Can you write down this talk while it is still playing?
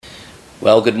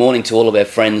Well, good morning to all of our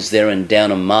friends there in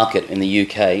Downham Market in the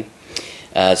UK.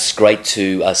 It's great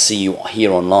to see you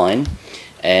here online.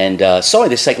 And sorry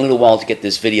this taken a little while to get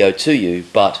this video to you,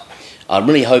 but I'm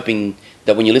really hoping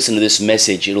that when you listen to this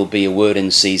message, it'll be a word in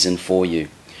season for you.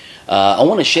 I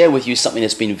want to share with you something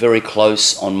that's been very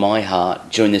close on my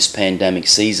heart during this pandemic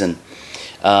season.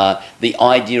 The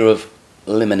idea of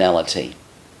liminality.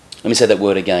 Let me say that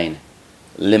word again.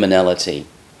 Liminality.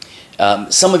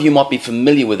 Some of you might be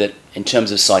familiar with it in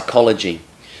terms of psychology.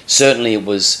 Certainly it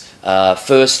was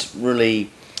the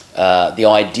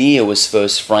idea was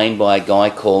first framed by a guy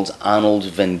called Arnold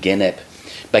van Gennep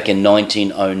back in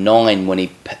 1909 when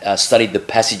he studied the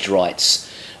passage rites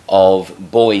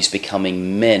of boys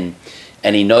becoming men.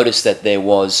 And he noticed that there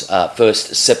was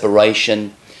first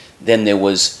separation, then there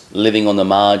was living on the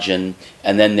margin,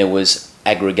 and then there was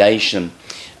aggregation.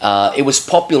 It was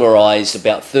popularized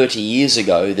about 30 years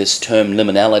ago, this term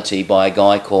liminality, by a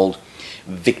guy called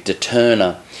Victor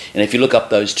Turner. And if you look up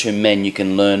those two men, you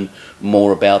can learn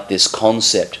more about this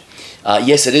concept.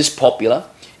 Yes, it is popular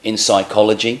in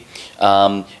psychology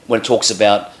when it talks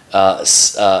about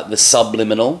the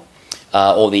subliminal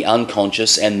or the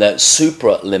unconscious and the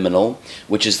supraliminal,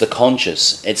 which is the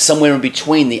conscious. It's somewhere in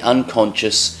between the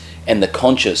unconscious and the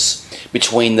conscious.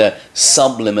 Between the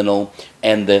subliminal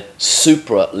and the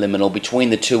supraliminal, between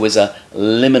the two is a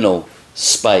liminal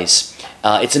space.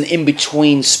 It's an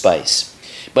in-between space.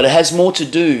 But it has more to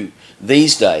do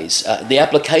these days. The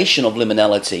application of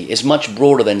liminality is much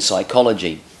broader than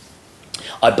psychology.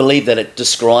 I believe that it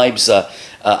describes a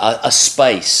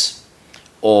space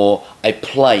or a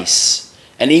place,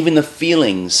 and even the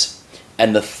feelings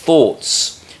and the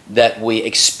thoughts that we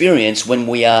experience when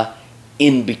we are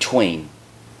in between.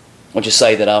 I want you to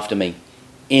say that after me.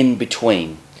 In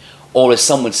between. Or as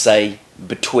some would say,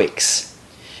 betwixt.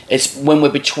 It's when we're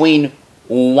between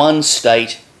one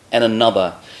state and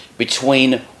another.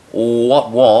 Between what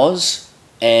was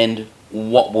and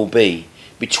what will be.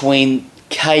 Between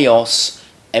chaos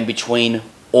and between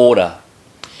order.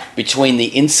 Between the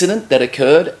incident that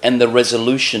occurred and the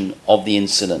resolution of the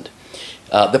incident.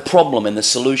 The problem and the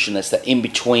solution, that's that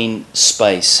in-between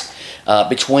space.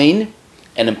 Between,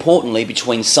 and importantly,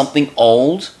 between something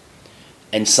old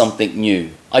and something new.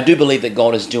 I do believe that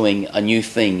God is doing a new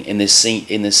thing in this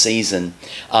season.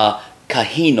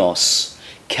 Kainos,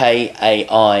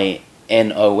 K-A-I-N-O-S,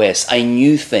 a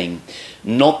new thing.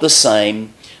 Not the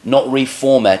same, not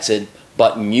reformatted,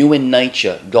 but new in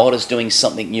nature. God is doing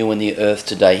something new in the earth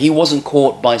today. He wasn't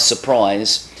caught by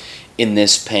surprise in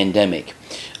this pandemic.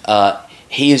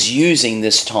 He is using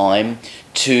this time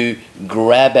to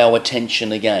grab our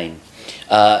attention again.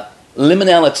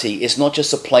 Liminality is not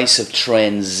just a place of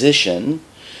transition,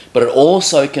 but it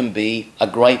also can be a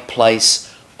great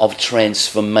place of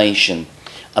transformation.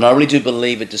 And I really do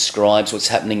believe it describes what's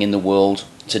happening in the world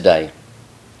today.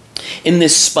 In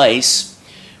this space,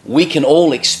 we can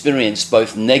all experience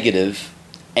both negative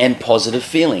and positive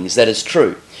feelings. That is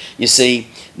true. You see,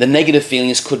 the negative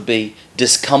feelings could be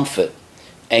discomfort,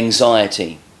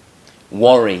 anxiety,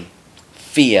 worry,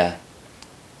 fear,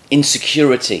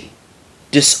 insecurity,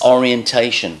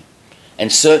 disorientation,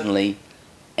 and certainly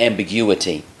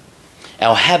ambiguity.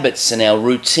 Our habits and our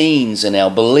routines and our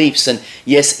beliefs and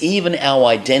yes, even our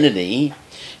identity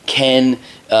can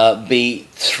be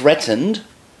threatened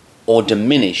or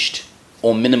diminished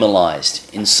or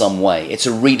minimalized in some way. It's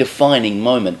a redefining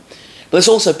moment. But there's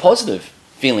also positive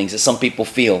feelings that some people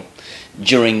feel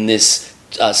during this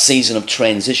season of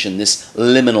transition, this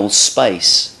liminal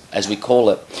space, as we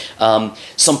call it.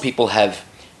 Some people have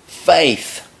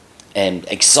faith and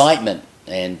excitement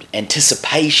and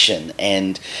anticipation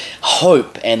and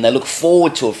hope, and they look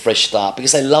forward to a fresh start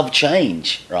because they love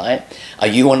change, right? Are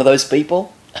you one of those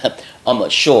people? I'm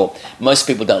not sure. Most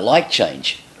people don't like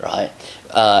change, right?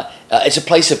 It's a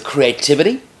place of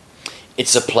creativity,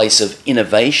 it's a place of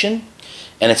innovation,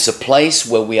 and it's a place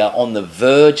where we are on the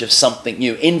verge of something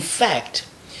new. In fact,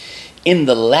 in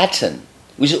the Latin,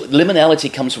 liminality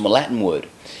comes from a Latin word,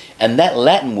 and that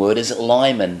Latin word is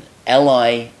limen,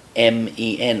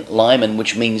 L-I-M-E-N, limen,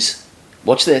 which means,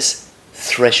 watch this,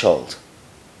 threshold.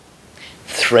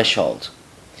 Threshold.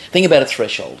 Think about a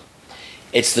threshold.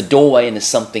 It's the doorway into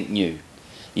something new.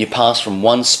 You pass from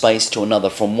one space to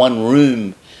another, from one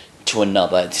room to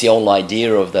another. It's the old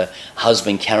idea of the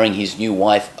husband carrying his new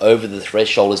wife over the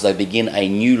threshold as they begin a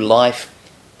new life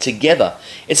together.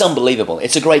 It's unbelievable.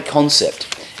 It's a great concept,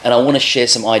 and I want to share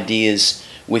some ideas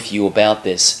with you about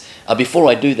this. Before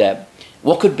I do that,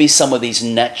 what could be some of these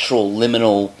natural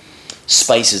liminal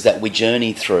spaces that we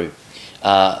journey through?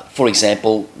 For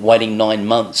example, waiting 9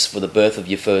 months for the birth of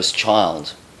your first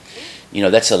child. You know,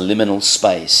 that's a liminal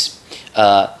space.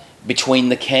 between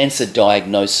the cancer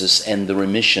diagnosis and the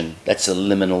remission. That's a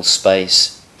liminal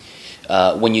space.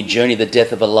 When you journey the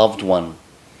death of a loved one,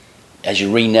 as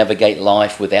you re-navigate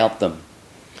life without them,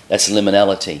 that's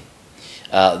liminality.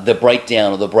 The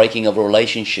breakdown or the breaking of a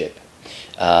relationship,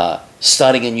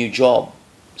 starting a new job,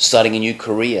 starting a new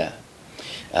career,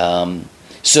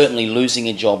 certainly losing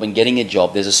a job and getting a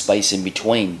job, there's a space in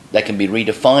between that can be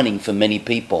redefining for many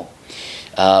people.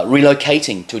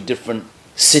 Relocating to a different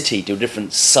city, to a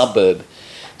different suburb,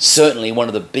 certainly one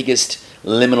of the biggest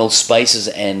liminal spaces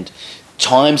and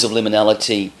times of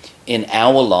liminality in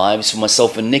our lives, for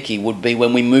myself and Nikki, would be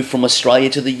when we moved from Australia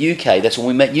to the UK. That's when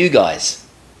we met you guys.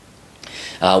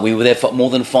 We were there for more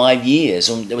than 5 years,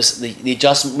 and the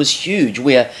adjustment was huge.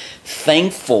 We are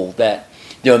thankful that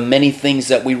there are many things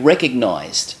that we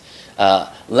recognised,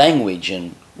 language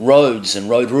and roads and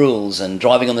road rules and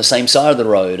driving on the same side of the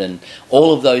road and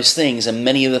all of those things, and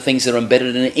many of the things that are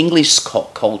embedded in English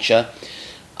culture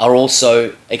are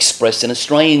also expressed in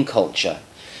Australian culture.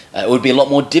 It would be a lot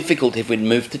more difficult if we'd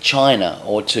moved to China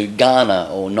or to Ghana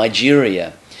or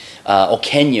Nigeria or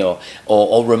Kenya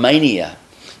or Romania,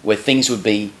 where things would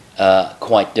be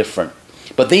quite different.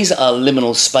 But these are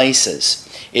liminal spaces.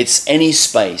 It's any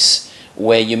space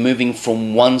where you're moving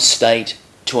from one state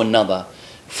to another,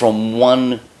 from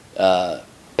one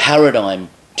paradigm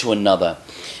to another.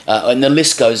 And the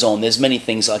list goes on. There's many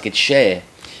things I could share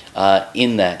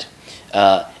in that.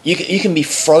 You can be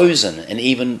frozen and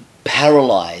even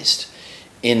paralyzed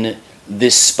in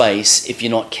this space if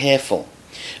you're not careful.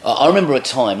 I remember a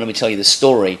time, let me tell you the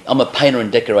story. I'm a painter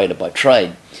and decorator by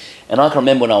trade. And I can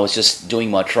remember when I was just doing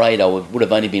my trade, I would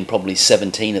have only been probably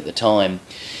 17 at the time.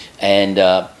 And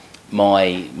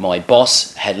my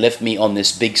boss had left me on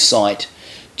this big site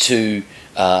to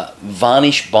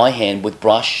varnish by hand with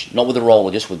brush, not with a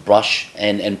roller, just with brush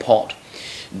and pot,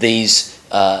 these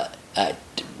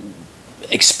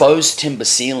exposed timber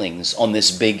ceilings on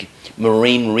this big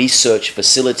marine research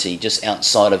facility just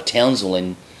outside of Townsville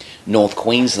in North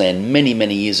Queensland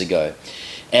many years ago.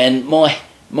 And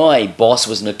my boss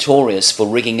was notorious for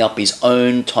rigging up his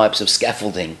own types of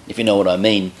scaffolding, if you know what I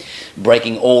mean,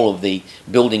 breaking all of the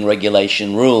building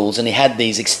regulation rules. And he had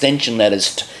these extension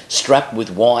ladders strapped with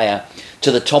wire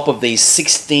to the top of these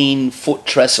 16-foot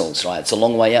trestles, right? It's a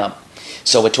long way up.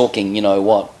 So we're talking, 16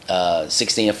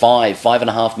 or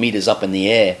 5.5 meters up in the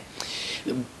air.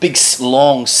 Big,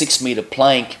 long 6-meter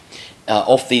plank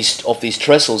off these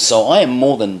trestles. So I am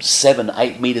more than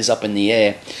 7-8 meters up in the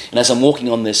air. And as I'm walking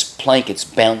on this plank, it's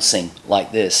bouncing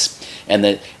like this. And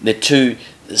the two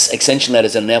extension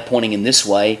ladders that are now pointing in this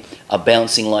way are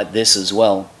bouncing like this as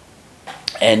well.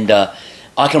 And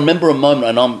I can remember a moment,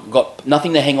 and I've got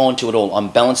nothing to hang on to at all. I'm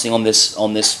balancing on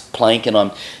this plank, and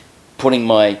I'm putting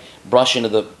my brush into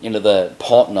the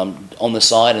pot, and I'm on the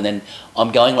side, and then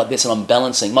I'm going like this, and I'm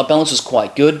balancing. My balance was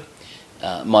quite good.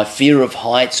 My fear of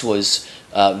heights was,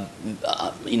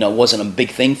 wasn't a big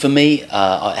thing for me.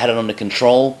 I had it under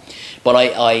control, but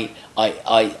I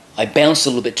bounced a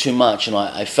little bit too much, and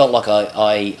I felt like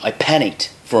I panicked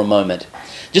for a moment.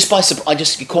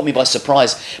 It caught me by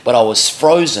surprise, but I was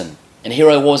frozen, and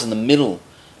here I was in the middle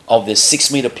of this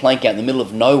 6-meter plank out in the middle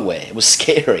of nowhere. It was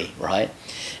scary, right?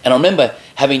 And I remember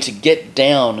having to get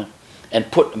down and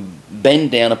bend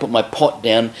down and put my pot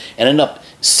down and end up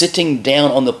sitting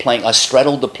down on the plank. I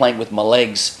straddled the plank with my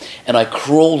legs and I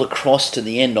crawled across to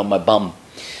the end on my bum,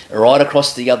 right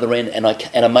across to the other end, and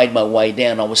I made my way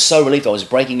down. I was so relieved. I was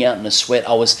breaking out in a sweat.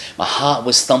 My heart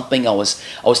was thumping. I was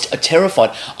terrified.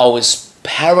 I was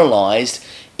paralyzed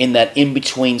in that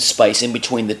in-between space, in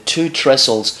between the two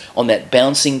trestles on that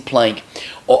bouncing plank.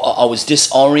 I was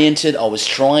disoriented. I was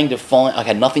trying to I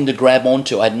had nothing to grab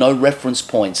onto. I had no reference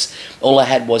points. All I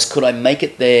had was, could I make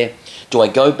it there? Do I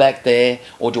go back there,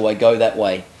 or do I go that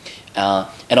way?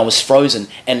 And I was frozen.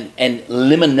 And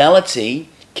liminality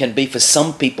can be for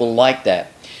some people like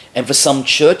that. And for some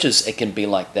churches, it can be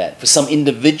like that. For some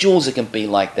individuals, it can be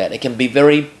like that. It can be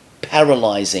very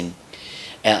paralyzing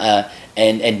and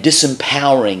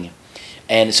disempowering.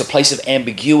 And it's a place of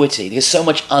ambiguity. There's so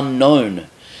much unknown.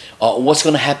 What's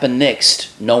going to happen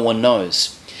next? No one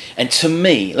knows. And to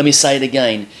me, let me say it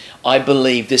again, I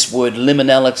believe this word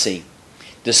liminality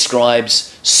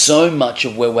describes so much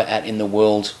of where we're at in the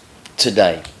world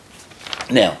today.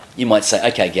 Now, you might say,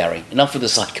 okay, Gary, enough of the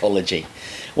psychology.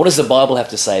 What does the Bible have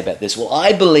to say about this? Well,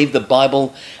 I believe the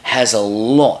Bible has a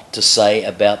lot to say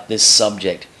about this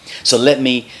subject. So let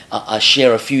me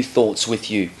share a few thoughts with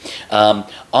you.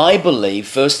 I believe,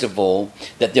 first of all,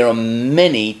 that there are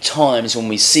many times when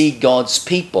we see God's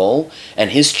people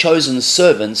and his chosen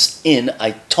servants in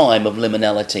a time of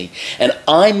liminality. And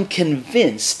I'm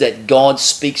convinced that God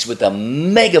speaks with a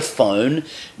megaphone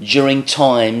during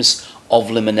times of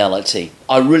liminality.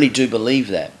 I really do believe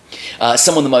that.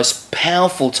 Some of the most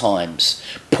powerful times,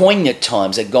 poignant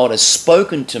times that God has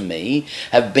spoken to me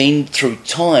have been through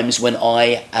times when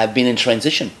I have been in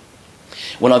transition,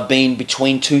 when I've been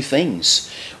between two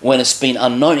things, when it's been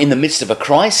unknown, in the midst of a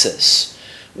crisis,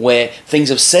 where things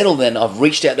have settled and I've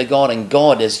reached out to God and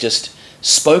God has just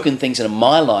spoken things into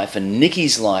my life and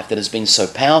Nikki's life that has been so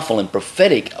powerful and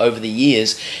prophetic over the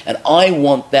years. And I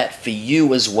want that for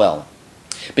you as well.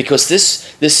 Because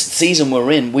this season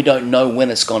we're in, we don't know when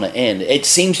it's going to end. It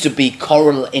seems to be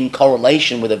in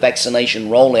correlation with a vaccination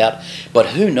rollout, but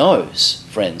who knows,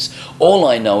 friends? All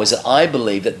I know is that I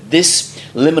believe that this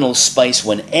liminal space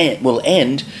will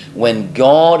end when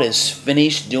God is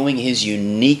finished doing his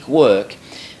unique work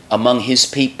among his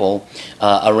people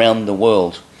around the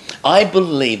world. I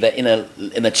believe that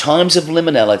in the times of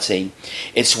liminality,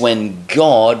 it's when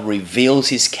God reveals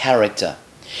his character.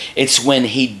 It's when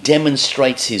he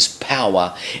demonstrates his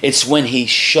power. It's when he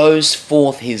shows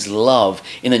forth his love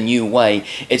in a new way.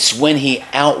 It's when he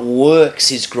outworks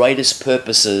his greatest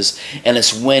purposes, and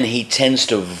it's when he tends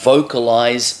to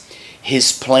vocalize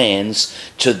his plans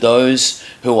to those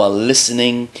who are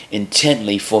listening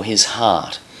intently for his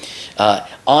heart.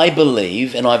 I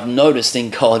believe, and I've noticed in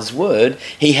God's word,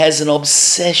 he has an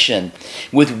obsession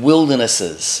with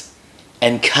wildernesses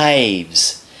and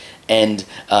caves and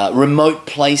remote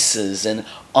places and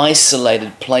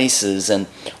isolated places and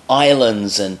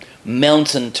islands and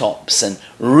mountaintops and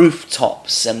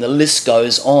rooftops, and the list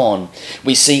goes on.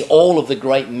 We see all of the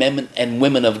great men and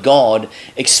women of God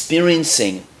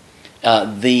experiencing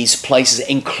these places,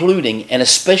 including and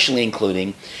especially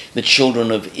including the children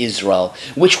of Israel,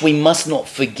 which we must not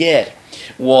forget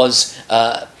was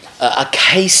a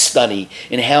case study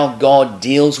in how God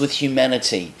deals with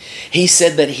humanity. He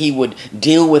said that he would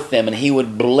deal with them and he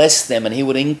would bless them and he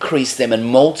would increase them and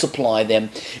multiply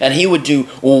them and he would do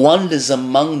wonders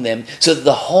among them so that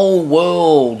the whole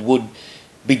world would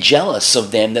be jealous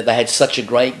of them, that they had such a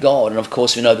great God. And of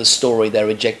course we know the story. They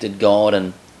rejected God,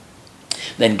 and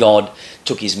then God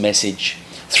took his message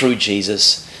through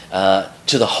Jesus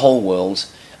to the whole world,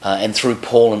 and through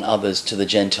Paul and others to the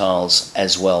Gentiles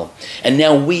as well. And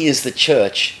now we as the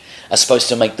church are supposed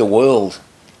to make the world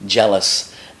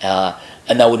jealous,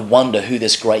 and they would wonder who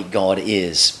this great God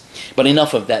is. But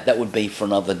enough of that. That would be for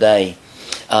another day.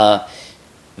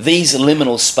 These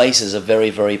liminal spaces are very,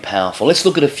 very powerful. Let's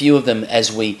look at a few of them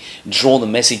as we draw the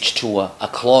message to a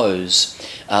close.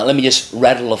 Let me just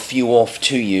rattle a few off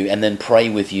to you and then pray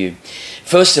with you.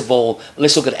 First of all,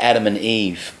 let's look at Adam and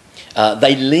Eve.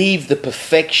 They leave the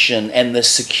perfection and the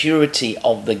security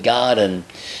of the garden,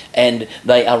 and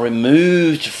they are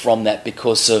removed from that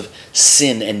because of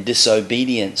sin and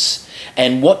disobedience.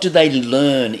 And what do they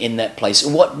learn in that place?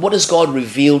 What does God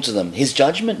reveal to them? His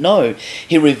judgment? No.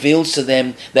 He reveals to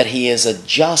them that he is a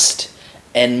just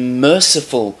and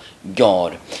merciful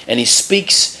God. And he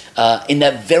speaks, in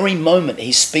that very moment,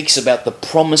 he speaks about the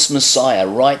promised Messiah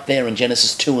right there in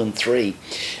Genesis 2 and 3,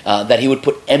 that he would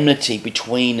put enmity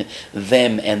between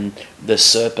them and the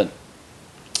serpent.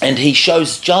 And he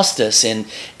shows justice in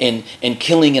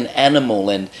killing an animal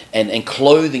and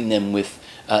clothing them with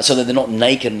so that they're not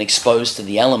naked and exposed to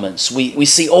the elements. We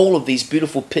see all of these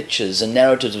beautiful pictures and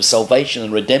narratives of salvation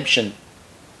and redemption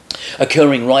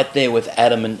occurring right there with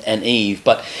Adam and Eve.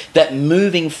 But that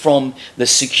moving from the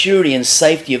security and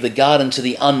safety of the garden to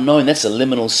the unknown, that's a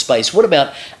liminal space. What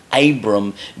about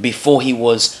Abram before he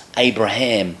was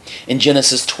Abraham? In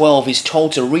Genesis 12, he's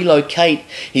told to relocate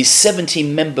his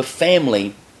 17-member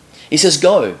family. He says,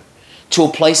 go to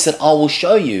a place that I will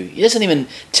show you. He doesn't even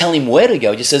tell him where to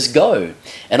go. He just says, go,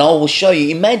 and I will show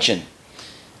you. Imagine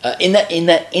in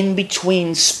that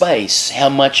in-between space how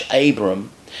much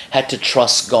Abram had to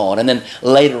trust God. And then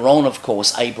later on, of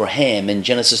course, Abraham in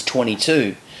Genesis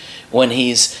 22, when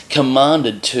he's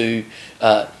commanded to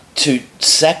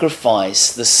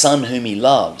sacrifice the son whom he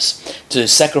loves, to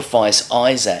sacrifice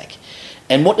Isaac.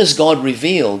 And what does God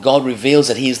reveal? God reveals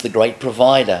that he is the great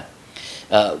provider.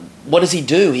 What does he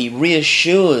do? He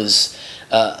reassures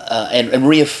and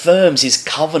reaffirms his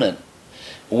covenant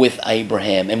with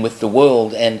Abraham and with the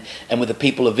world and with the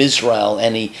people of Israel,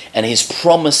 and his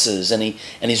promises and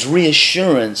his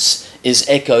reassurance is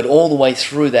echoed all the way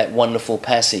through that wonderful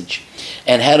passage.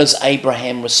 And how does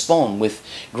Abraham respond? With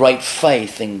great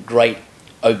faith and great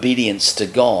obedience to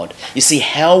God. You see,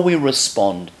 how we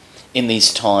respond in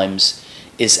these times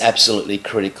is absolutely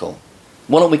critical.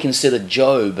 Why don't we consider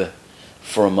Job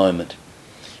for a moment?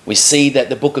 We see that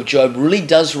the book of Job really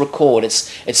does record, it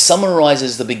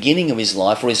summarizes the beginning of his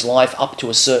life, or his life up to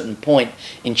a certain point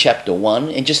in chapter 1,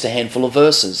 in just a handful of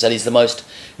verses. That he's the most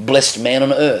blessed man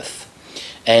on earth.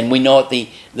 And we know at the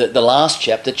last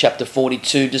chapter, chapter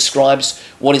 42, describes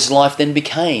what his life then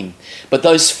became. But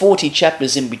those 40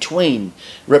 chapters in between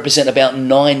represent about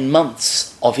 9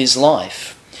 months of his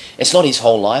life. It's not his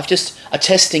whole life, just a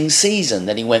testing season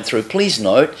that he went through. Please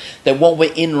note that what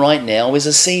we're in right now is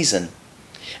a season.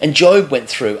 And Job went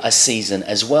through a season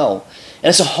as well. And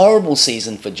it's a horrible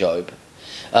season for Job.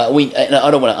 And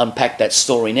I don't want to unpack that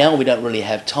story now. We don't really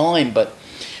have time, but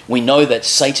we know that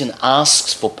Satan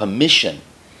asks for permission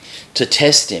to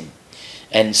test him,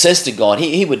 and says to God,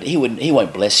 he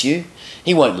won't bless you,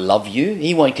 he won't love you,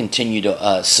 he won't continue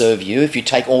to serve you if you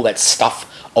take all that stuff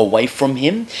away from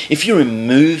him. If you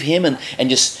remove him and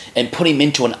put him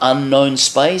into an unknown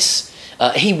space,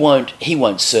 he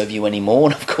won't serve you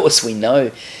anymore. And of course, we know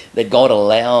that God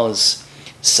allows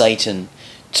Satan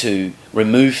to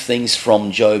remove things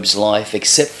from Job's life,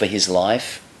 except for his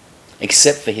life.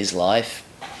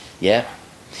 Yeah.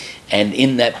 And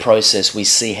in that process, we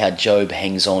see how Job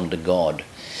hangs on to God.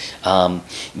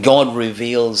 God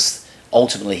reveals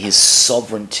ultimately his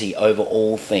sovereignty over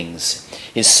all things.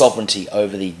 His sovereignty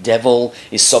over the devil,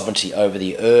 his sovereignty over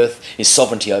the earth, his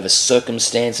sovereignty over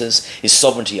circumstances, his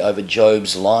sovereignty over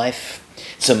Job's life.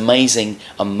 It's an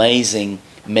amazing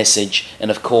message.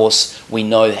 And of course, we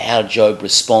know how Job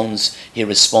responds. He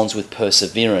responds with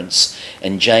perseverance.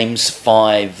 And James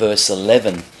 5 verse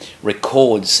 11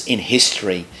 records in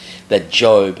history that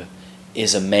Job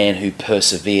is a man who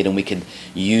persevered, and we can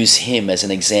use him as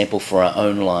an example for our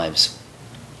own lives.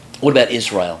 What about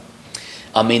Israel?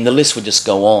 I mean, the list would just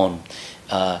go on.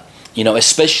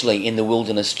 Especially in the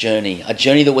wilderness journey. A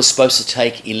journey that was supposed to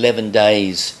take 11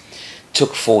 days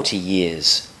took 40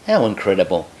 years. How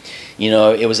incredible.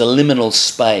 It was a liminal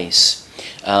space.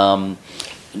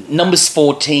 Numbers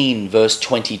 14 verse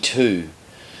 22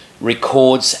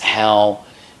 records how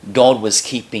God was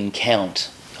keeping count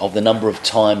of the number of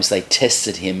times they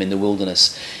tested him in the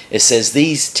wilderness. It says,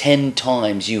 "These 10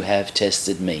 times you have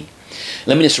tested me."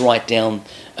 Let me just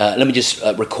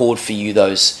record for you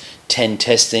those 10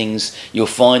 testings. You'll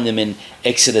find them in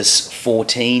Exodus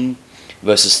 14,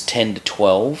 verses 10 to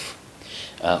 12.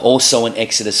 Also in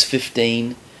Exodus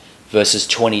 15, verses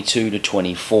 22 to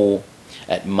 24,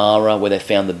 at Marah, where they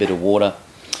found the bitter water.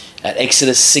 At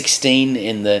Exodus 16,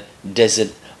 in the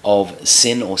desert of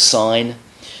Sin or Sin,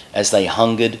 as they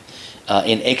hungered.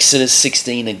 In Exodus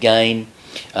 16 again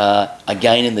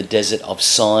in the desert of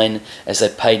Sin, as they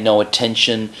paid no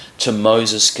attention to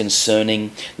Moses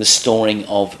concerning the storing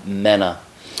of manna.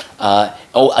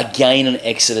 Again in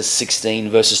Exodus 16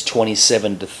 verses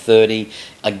 27 to 30,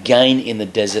 again in the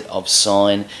desert of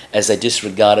Sin, as they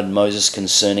disregarded Moses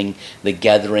concerning the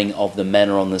gathering of the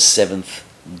manna on the 7th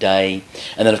day.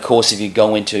 And then of course, if you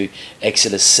go into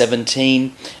Exodus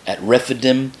 17 at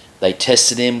Rephidim, they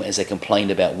tested him as they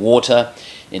complained about water.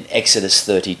 In Exodus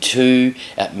 32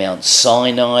 at Mount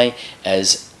Sinai,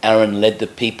 as Aaron led the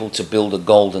people to build a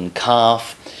golden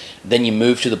calf. Then you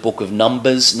move to the book of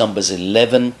Numbers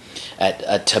 11,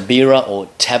 at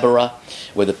Taberah,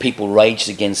 where the people raged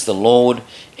against the Lord.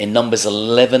 In Numbers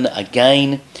 11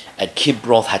 again, at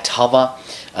Kibroth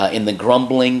Hattaavah, in the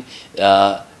grumbling,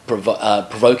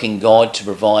 provoking God to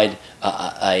provide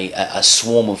a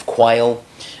swarm of quail.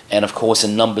 And of course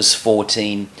in Numbers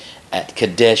 14 at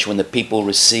Kadesh, when the people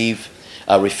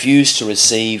refused to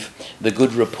receive the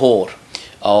good report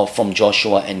from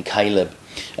Joshua and Caleb.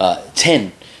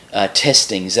 10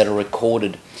 testings that are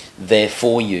recorded there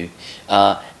for you.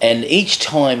 And each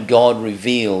time God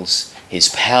reveals his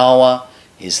power,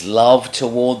 his love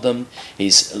toward them,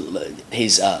 his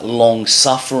long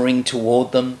suffering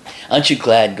toward them. Aren't you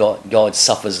glad God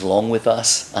suffers long with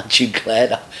us? Aren't you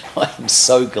glad? I am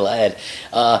so glad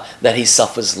that he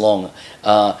suffers long.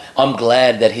 I'm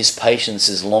glad that his patience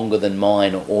is longer than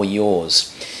mine or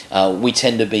yours. We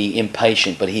tend to be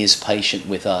impatient, but he is patient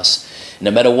with us. No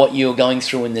matter what you're going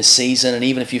through in this season, and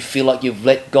even if you feel like you've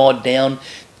let God down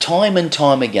time and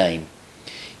time again,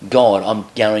 God, I'm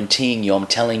guaranteeing you, I'm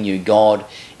telling you, God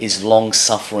is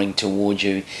long-suffering toward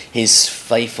you. His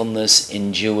faithfulness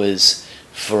endures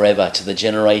forever, to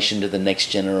the next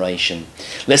generation.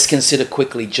 Let's consider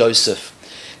quickly Joseph.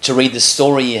 To read the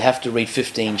story, you have to read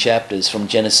 15 chapters from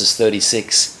Genesis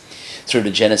 36 through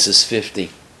to Genesis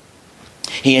 50.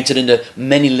 He entered into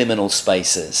many liminal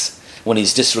spaces when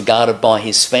he's disregarded by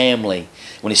his family,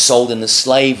 when he's sold into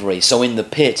slavery, so in the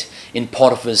pit, in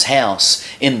Potiphar's house,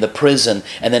 in the prison,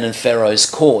 and then in Pharaoh's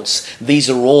courts. These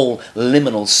are all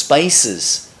liminal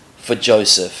spaces for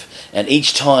Joseph. And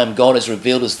each time God is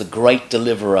revealed as the great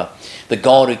deliverer, the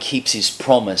God who keeps his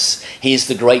promise. He is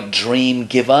the great dream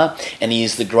giver, and he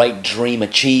is the great dream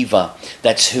achiever.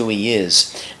 That's who he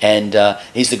is. And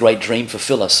he's the great dream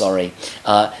fulfiller,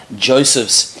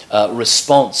 Joseph's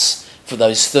response for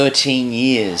those 13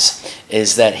 years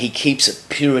is that he keeps a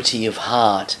purity of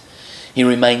heart. He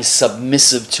remains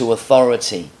submissive to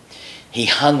authority. He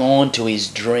hung on to his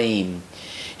dream.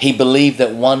 He believed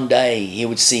that one day he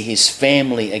would see his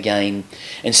family again,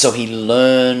 and so he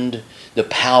learned the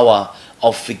power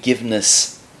of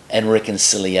forgiveness and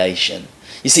reconciliation.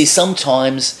 You see,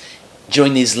 sometimes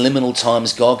during these liminal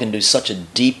times, God can do such a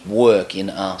deep work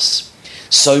in us,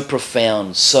 so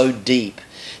profound, so deep,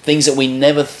 things that we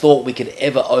never thought we could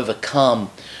ever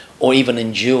overcome or even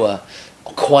endure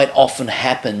quite often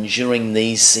happen during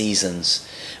these seasons.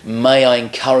 May I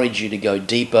encourage you to go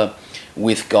deeper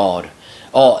with God.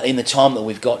 In the time that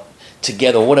we've got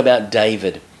together, what about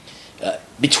David?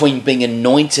 Between being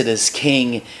anointed as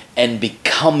king and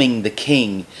becoming the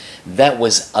king, that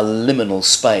was a liminal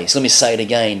space. Let me say it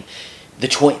again.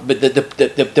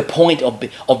 The point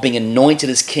of being anointed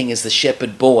as king as the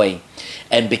shepherd boy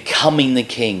and becoming the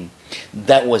king,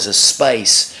 that was a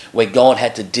space where God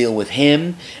had to deal with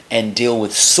him and deal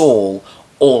with Saul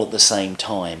all at the same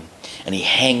time. And he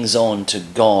hangs on to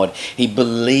God. He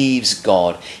believes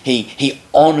God. He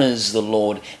honors the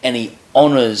Lord, and he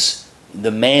honors the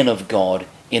man of God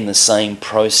in the same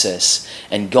process.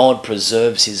 And God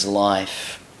preserves his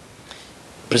life.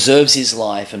 Preserves his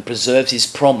life and preserves his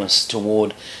promise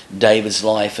toward David's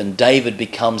life. And David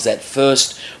becomes that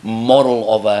first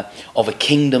model of a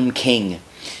kingdom king.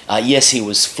 Yes, he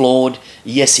was flawed.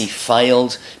 Yes, he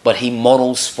failed. But he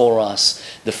models for us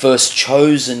the first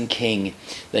chosen king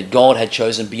that God had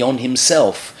chosen beyond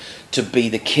himself to be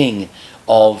the king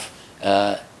of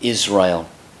Israel.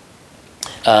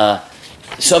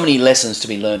 So many lessons to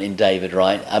be learned in David,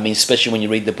 right? I mean, especially when you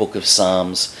read the book of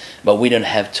Psalms. But we don't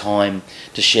have time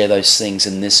to share those things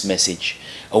in this message.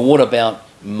 Or what about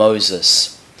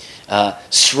Moses?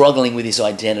 Struggling with his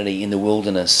identity in the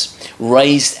wilderness,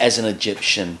 raised as an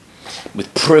Egyptian,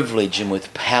 with privilege and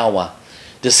with power,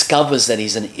 discovers that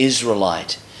he's an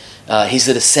Israelite. He's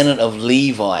a descendant of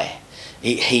Levi.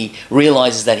 He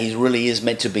realizes that he really is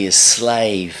meant to be a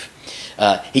slave.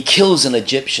 He kills an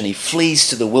Egyptian. He flees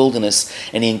to the wilderness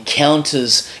and he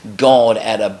encounters God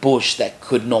at a bush that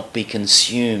could not be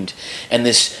consumed. And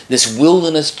this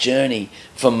wilderness journey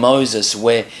for Moses,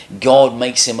 where God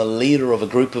makes him a leader of a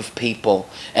group of people.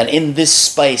 And in this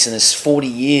space, in this 40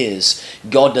 years,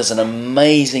 God does an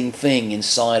amazing thing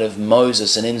inside of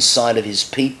Moses and inside of his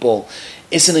people.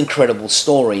 It's an incredible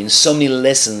story and so many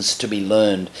lessons to be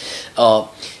learned.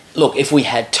 Look, if we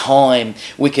had time,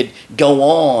 we could go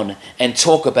on and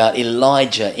talk about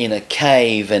Elijah in a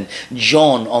cave and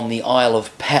John on the Isle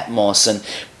of Patmos and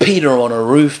Peter on a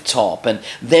rooftop and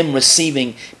them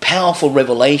receiving powerful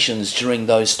revelations during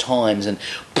those times, and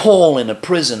Paul in a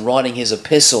prison writing his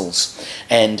epistles,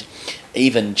 and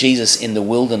even Jesus in the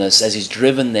wilderness as he's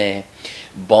driven there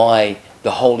by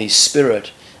the Holy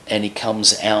Spirit and he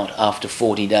comes out after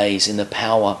 40 days in the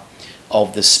power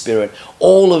of the Spirit.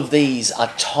 All of these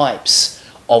are types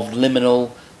of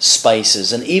liminal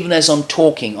spaces. And even as I'm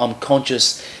talking, I'm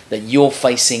conscious that you're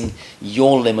facing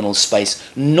your liminal space,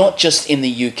 not just in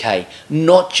the UK,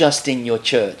 not just in your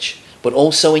church, but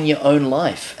also in your own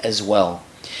life as well.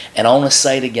 And I want to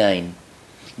say it again,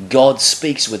 God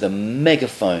speaks with a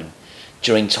megaphone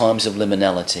during times of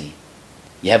liminality.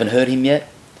 You haven't heard him yet?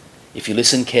 If you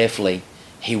listen carefully,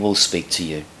 he will speak to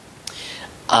you.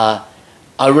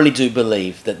 I really do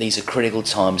believe that these are critical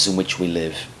times in which we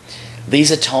live.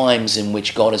 These are times in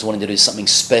which God is wanting to do something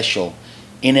special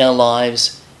in our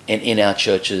lives and in our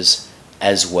churches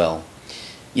as well.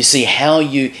 You see,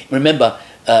 remember,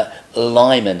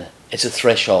 Lyman, it's a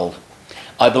threshold.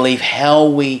 I believe how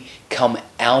we come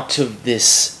out of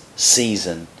this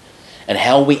season and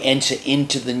how we enter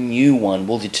into the new one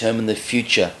will determine the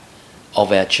future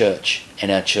of our church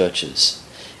and our churches.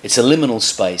 It's a liminal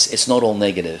space. It's not all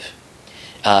negative.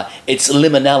 It's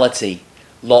liminality,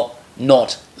 not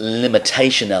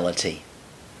limitationality.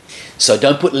 So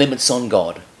don't put limits on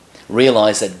God.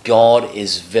 Realize that God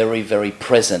is very, very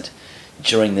present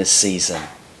during this season.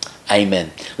 Amen.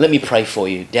 Let me pray for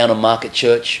you. Down on Market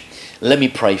Church, let me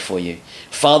pray for you.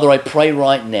 Father, I pray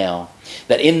right now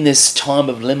that in this time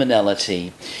of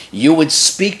liminality, you would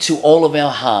speak to all of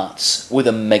our hearts with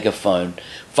a megaphone.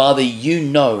 Father, you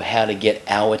know how to get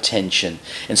our attention.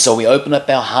 And so we open up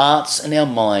our hearts and our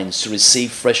minds to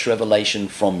receive fresh revelation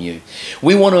from you.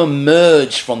 We want to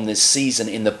emerge from this season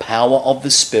in the power of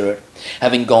the Spirit,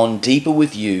 having gone deeper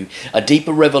with you, a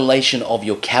deeper revelation of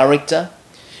your character,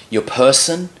 your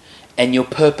person, and your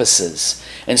purposes.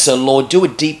 And so, Lord, do a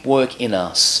deep work in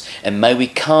us. And may we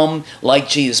come like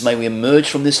Jesus, may we emerge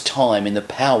from this time in the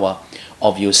power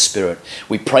of your Spirit.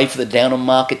 We pray for the Downham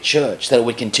Market Church, that it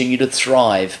would continue to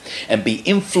thrive and be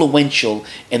influential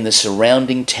in the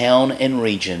surrounding town and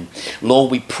region.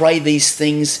 Lord, we pray these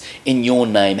things in your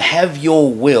name. Have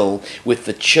your will with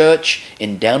the church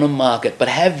in Downham Market, but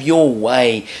have your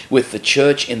way with the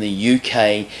church in the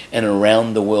UK and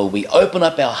around the world. We open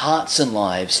up our hearts and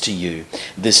lives to you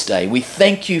this day. We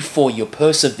thank you for your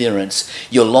perseverance,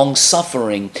 your long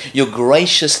suffering, your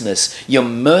graciousness, your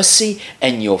mercy,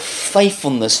 and your faithfulness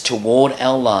toward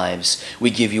our lives.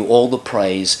 We give you all the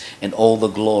praise and all the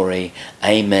glory.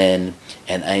 Amen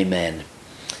and amen.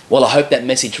 Well, I hope that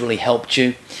message really helped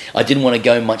you. I didn't want to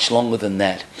go much longer than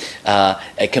that.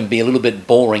 It can be a little bit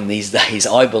boring these days,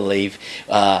 I believe,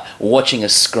 watching a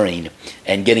screen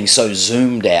and getting so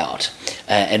zoomed out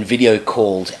and video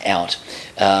called out.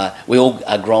 We all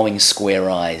are growing square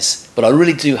eyes. But I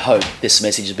really do hope this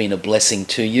message has been a blessing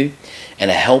to you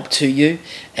and a help to you.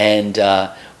 And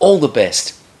all the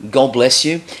best. God bless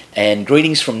you. And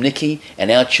greetings from Nikki and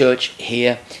our church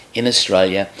here in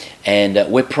Australia.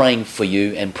 And we're praying for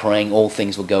you and praying all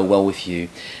things will go well with you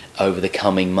over the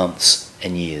coming months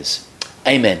and years.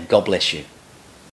 Amen. God bless you.